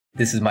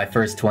This is my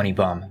first 20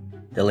 bomb.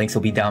 The links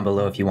will be down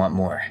below if you want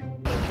more.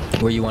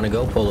 Where you want to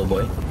go, Polo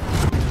Boy?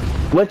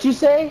 What you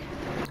say?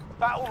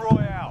 Battle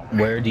Royale.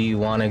 Where do you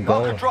want to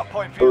go? Drop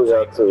point for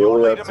your team.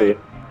 You'll lead them in.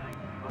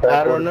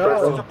 I don't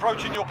know.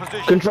 Approaching your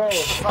position. Control.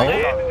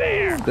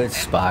 Oh, good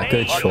spot,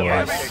 good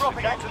choice.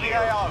 Dropping into the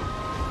AO.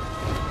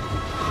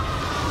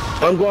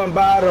 I'm going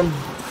bottom.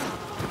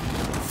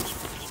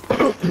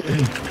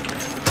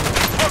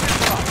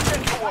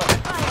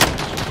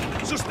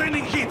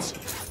 Sustaining hits.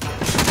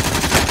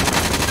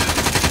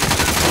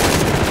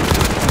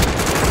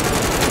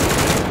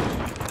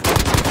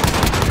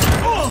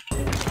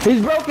 He's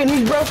broken,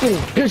 he's broken.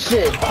 Good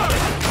shit.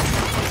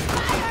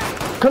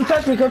 Come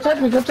touch me, come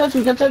touch me, come touch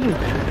me, come touch me.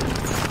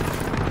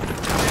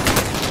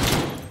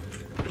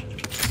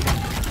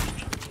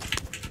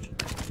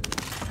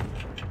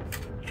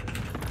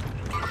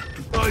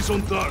 Eyes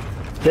on dark.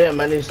 Damn,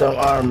 I need some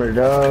armor,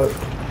 dog.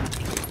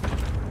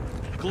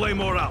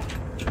 Claymore out.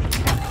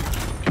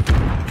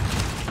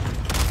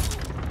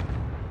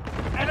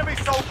 Enemy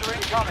soldier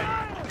incoming.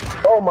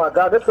 Oh my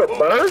god, that's a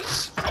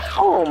burst?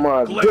 Oh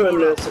my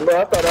goodness,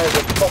 bro. I thought that was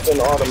a fucking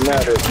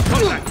automatic.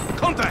 Contact!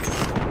 Contact!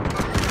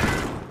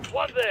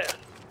 One there.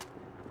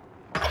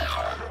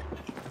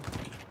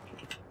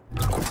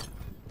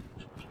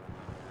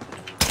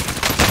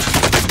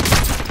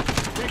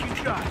 Taking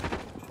shot.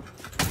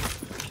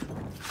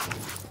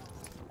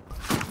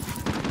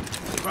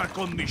 Back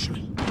on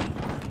mission.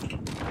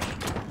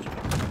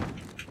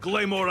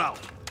 Claymore out.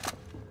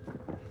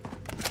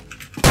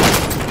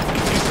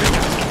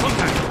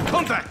 Contact!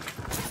 Contact!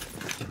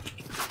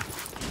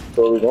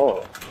 Where we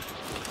going?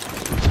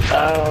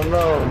 I don't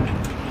know.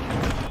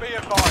 Be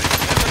advised,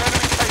 there's an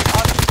enemy team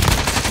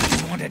hunting.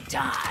 You want to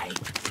die?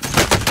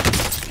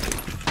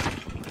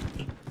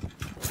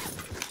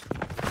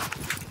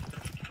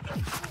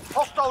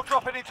 Hostile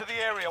dropping into the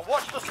area.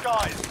 Watch the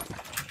skies.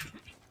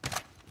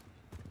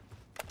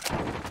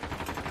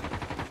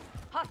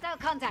 Hostile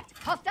contact!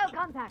 Hostile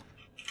contact!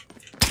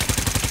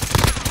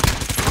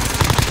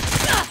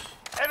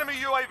 Enemy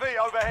UAV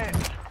overhead.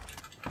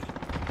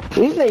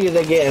 These niggas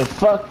are getting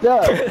fucked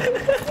up.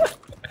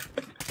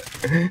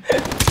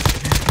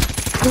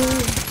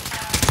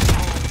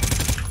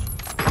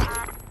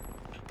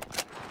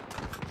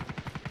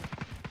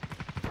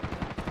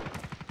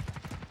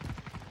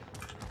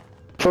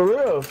 For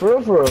real, for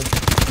real, for real.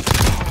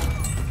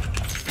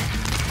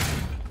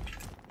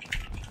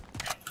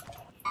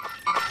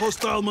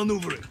 Hostile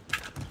maneuvering.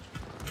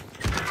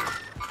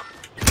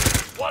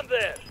 One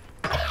there.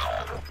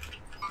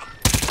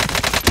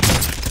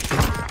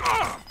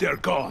 They're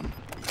gone.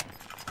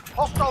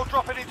 Hostile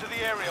dropping into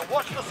the area.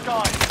 Watch the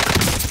skies.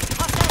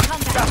 Hostile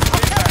contact!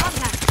 Hostile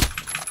contact!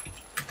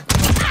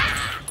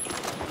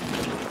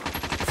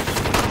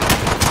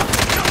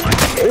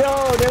 Yo,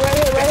 they're right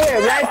here, right here.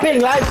 Light ping,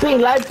 light ping,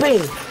 light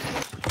ping.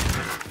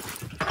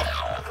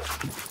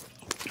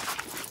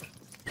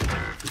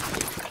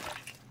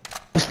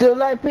 Still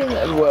light ping?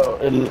 Well,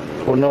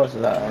 no, it's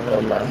not.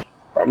 Never mind.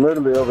 I'm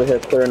literally over here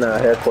clearing out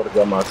headquarters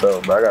by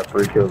myself, but I got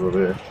 3 kills over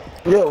here.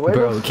 Yo, where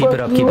Bro, the keep fuck it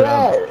up, you keep it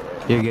at?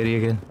 up. You're good, you're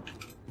good.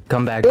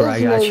 Come back, bro, I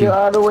This got nigga you.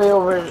 all the way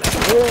over.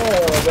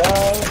 Yeah,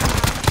 dog.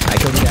 I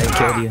killed the guy who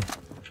killed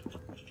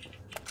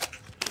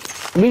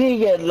you. We need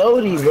to get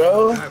loady,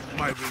 bro. Have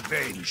my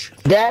revenge.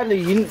 Daddy,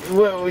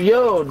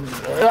 yo,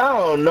 I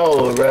don't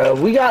know, bro.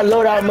 We got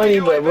loadout money,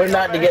 but we're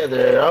not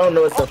together. I don't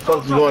know what the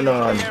fuck's going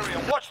on.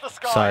 Watch the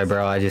skies. Sorry,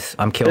 bro, I'm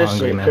kill This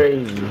hungry, shit man.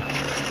 crazy.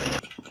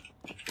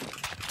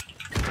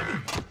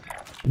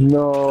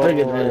 No.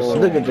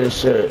 Look at this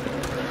shit.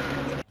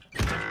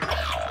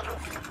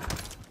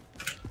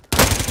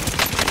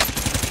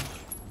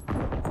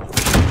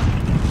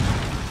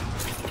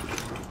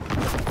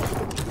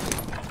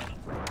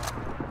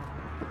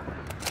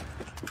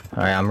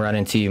 Alright, I'm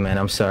running to you, man.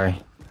 I'm sorry.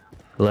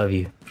 Love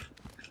you.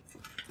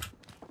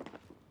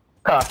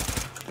 Huh.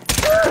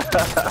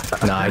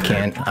 No, I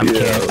can't. I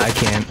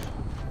can't.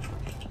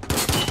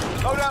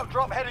 Loadout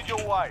drop headed your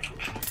way.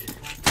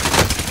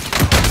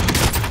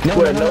 No,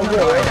 Wait, no.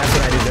 no. Alright, that's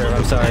what I deserve.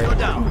 I'm sorry.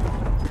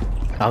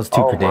 I was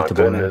too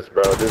predictable, Oh my goodness,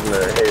 bro. This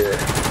man here.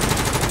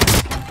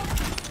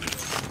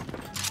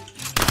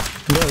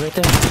 man. Yeah, right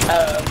there.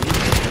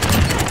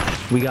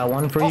 We got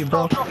one for you,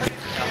 bro. Hostile dropping into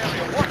the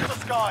area. Watch the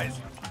skies.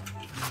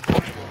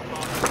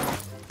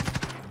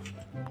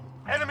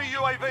 Enemy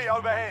UAV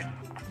overhead.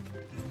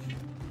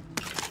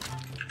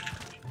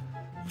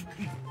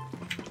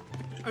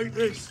 Ain't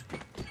this?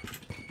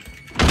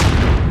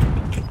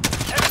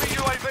 Enemy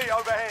UAV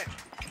overhead.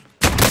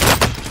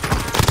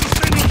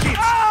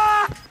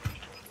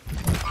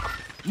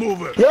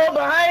 Move it. Yo,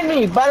 behind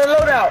me, by the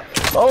loadout.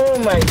 Oh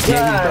my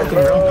god,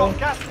 bro.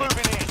 Gas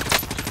moving in.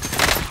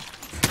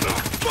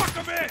 Fuck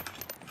him in.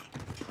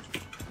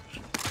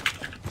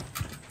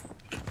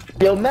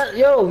 Yo,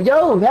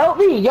 help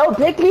me. Yo,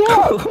 pick me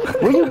up.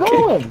 Where you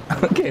going?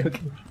 Okay.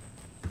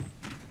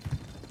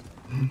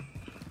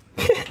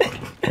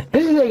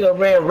 This nigga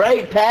ran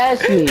right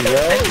past me,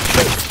 bro.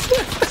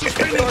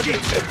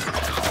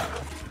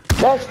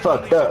 That's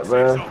fucked up,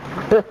 bro.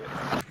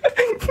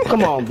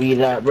 Come on, beat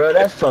up, bro.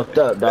 That's fucked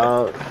up,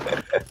 dog.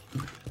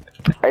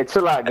 Hey,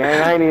 chill out,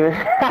 gang. I ain't even.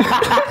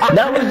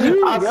 That was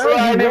you, I bro. swear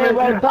I You didn't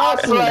right even. I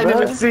past swear I me,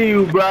 didn't bro. see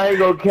you, bro. I ain't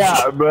gonna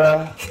count,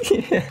 bro.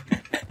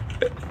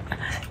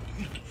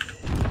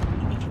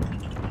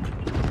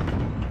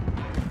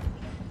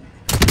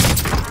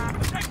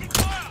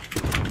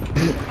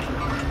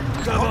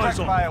 Contact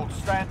failed.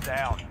 Stand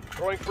down.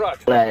 Throwing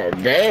front.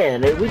 Like,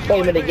 damn, we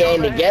came in the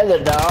game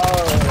together,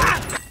 dog.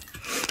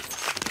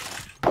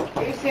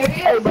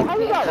 Hey, but how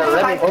you got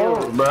 11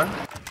 kills, bro?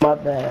 My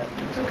bad.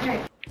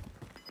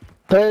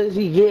 Cause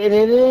he getting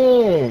it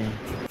in.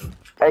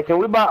 Hey, can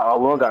we buy? Oh,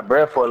 we don't got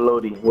bread for a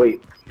loadie.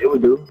 Wait, yeah, we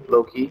do.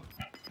 Low key.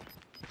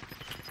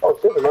 Oh,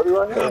 shit, the loadie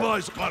right here.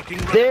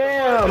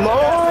 Damn,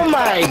 oh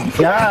my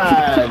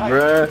god,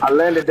 bro. I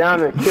landed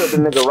down and killed the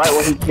nigga right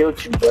when he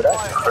killed you, bro.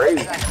 That's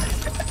crazy.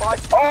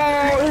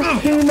 Oh, his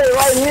teammate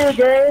right here,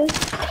 gang.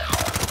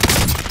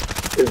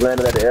 He's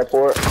landed at the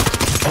airport.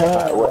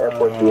 What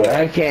airport you at?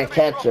 I can't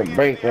catch a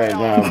break right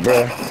now,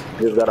 bro.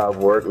 Just got off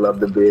work. Love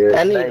the beer.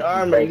 I need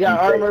armor. You got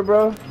armor,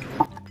 bro?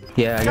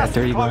 Yeah, I got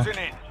 30, bro.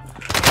 Closing in.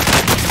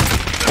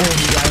 Oh,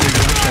 he got me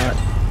one shot.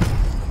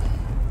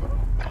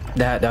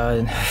 That,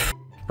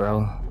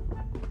 bro.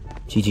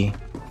 GG.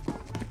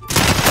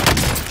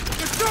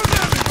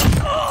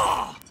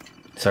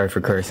 Sorry for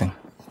cursing.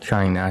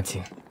 Trying not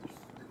to.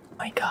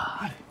 My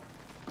god.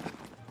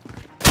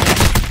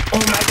 Oh my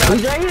god.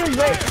 He's right here, he's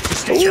right.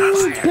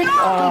 Ooh, quick.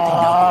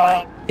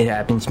 It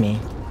happens to me.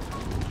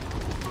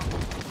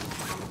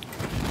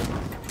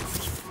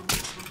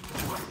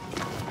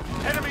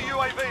 Enemy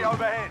UAV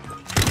overhead.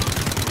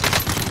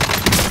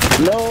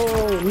 No.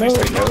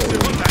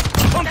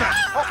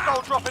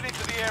 Hostile dropping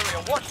into the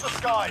area. Watch the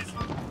skies.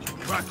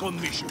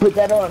 Put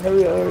that on,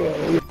 hurry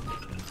up.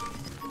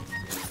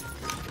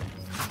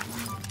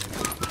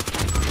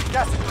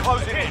 Gas is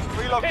closing in.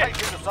 Relocate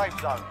to the safe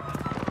zone.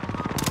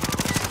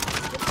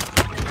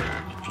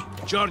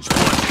 Charge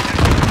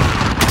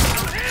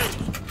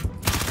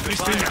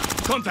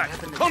Contact!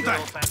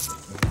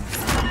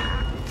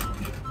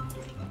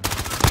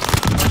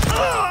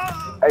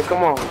 Hey,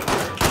 come on.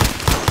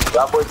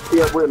 Y'all boys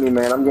stay up with me,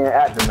 man. I'm getting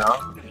active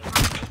now.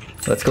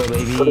 Let's go,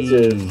 baby. What is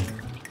this?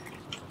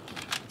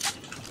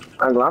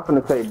 I'm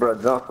finna take bro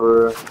jump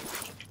for real.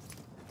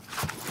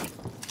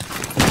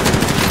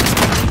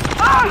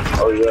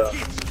 Oh yeah.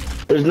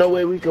 There's no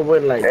way we can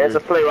win like There's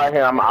this. a play right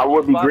here. I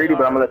would be greedy,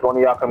 but I'm gonna let one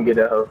of y'all come get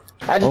that hoe.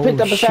 I just picked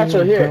up a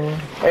satchel here. bro.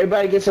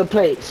 Everybody get some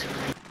plates.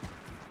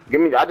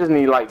 Give me. I just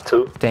need like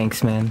 2.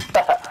 Thanks, man.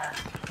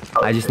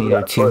 Oh, I just you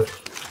needed gotta 2. push.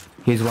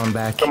 Here's one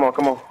back. Come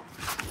on.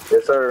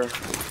 Yes, sir.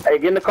 Hey,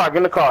 get in the car.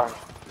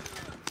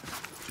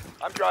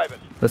 I'm driving.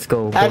 Let's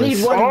go, boys. I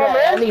need one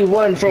back. I need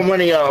one from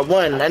one of y'all.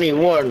 I need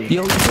one.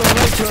 Yo, to our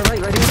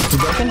right here. You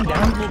broken?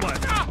 Down?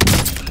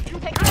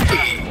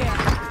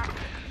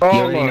 You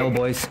already know,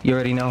 boys. You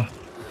already know.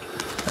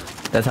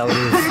 That's how it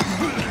is.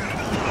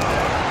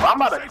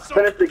 I'm about to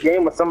finish the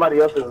game with somebody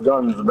else's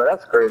guns, but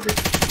that's crazy.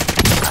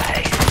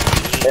 Hey,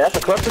 that's a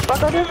cluster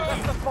fuck out there?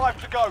 Less than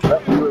 5 to go.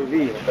 That's a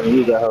UAV. I'm gonna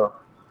use that hoe.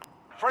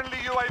 Friendly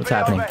UAV What's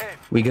happening? overhead.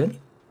 We good?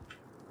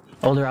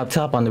 Oh, they're up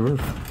top on the roof.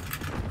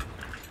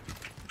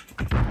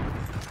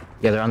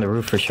 Yeah, they're on the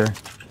roof for sure.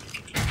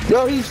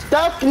 Yo, he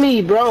stuck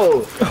me, bro.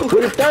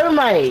 With a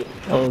thermite.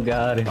 Oh,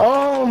 God.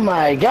 Oh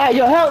my god.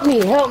 Yo, help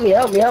me.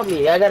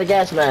 I got a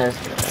gas mask.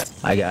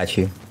 I got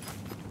you.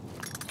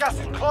 Gas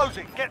is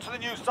closing. Get to the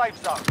new safe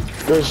zone.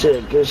 Good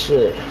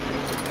shit.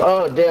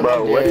 Oh, damn,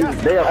 Bro, what is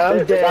they I'm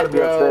upstairs? They gotta dead, be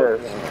bro.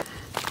 upstairs.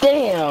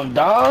 Damn,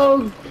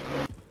 dog.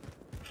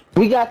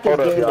 We got this Hold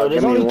up, game, y'all. though.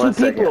 There's Give me only 2 1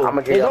 second. people.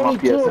 I'ma get There's out my only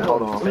 2 PSN. of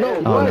Hold them. on.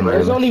 No, Oh, one. never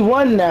There's mind. only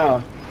 1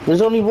 now.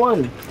 There's only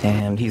 1.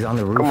 Damn, he's on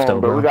the roof, Come though,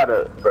 on, bro. We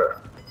gotta, bro.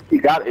 We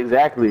got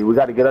exactly. We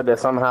gotta get up there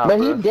somehow. But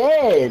bro. he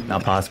dead.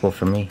 Not possible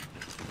for me.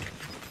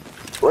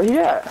 Where he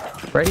at?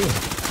 Right here.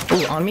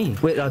 Ooh, on me.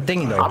 With a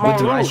thingy, though. I'm with on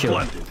the riot roof.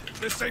 shield.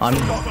 On me.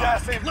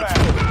 Gas inbound.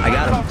 I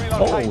got him.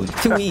 Oh,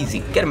 too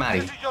easy. Get him out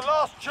of This here. is your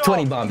last chance.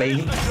 20 bomb, baby.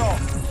 Use the shot.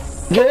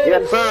 Good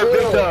Yes, sir.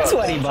 Big dog.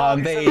 20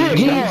 bomb, baby.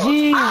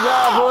 GG,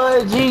 y'all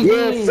boy. GG.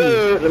 Yes,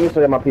 sir. Let me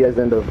show you my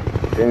PSN though.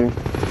 Jimmy.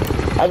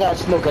 I got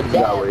to smoke a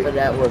dab wait. for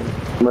that one.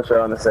 I'm gonna show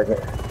you in a second.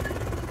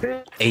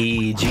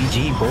 Hey,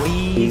 GG,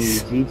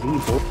 boys. GG.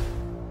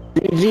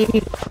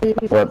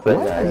 What the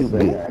heck?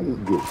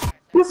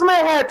 This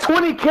man had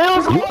 20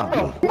 kills? What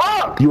the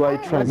fuck? You are a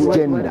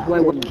transgender.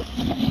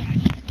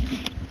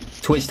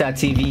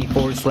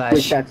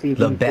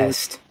 Twitch.tv/the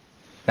best.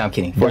 No, I'm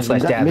kidding.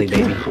 /Dadley,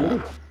 baby.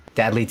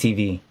 Dadley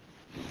TV.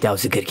 That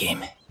was a good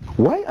game.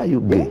 Why are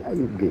you gay?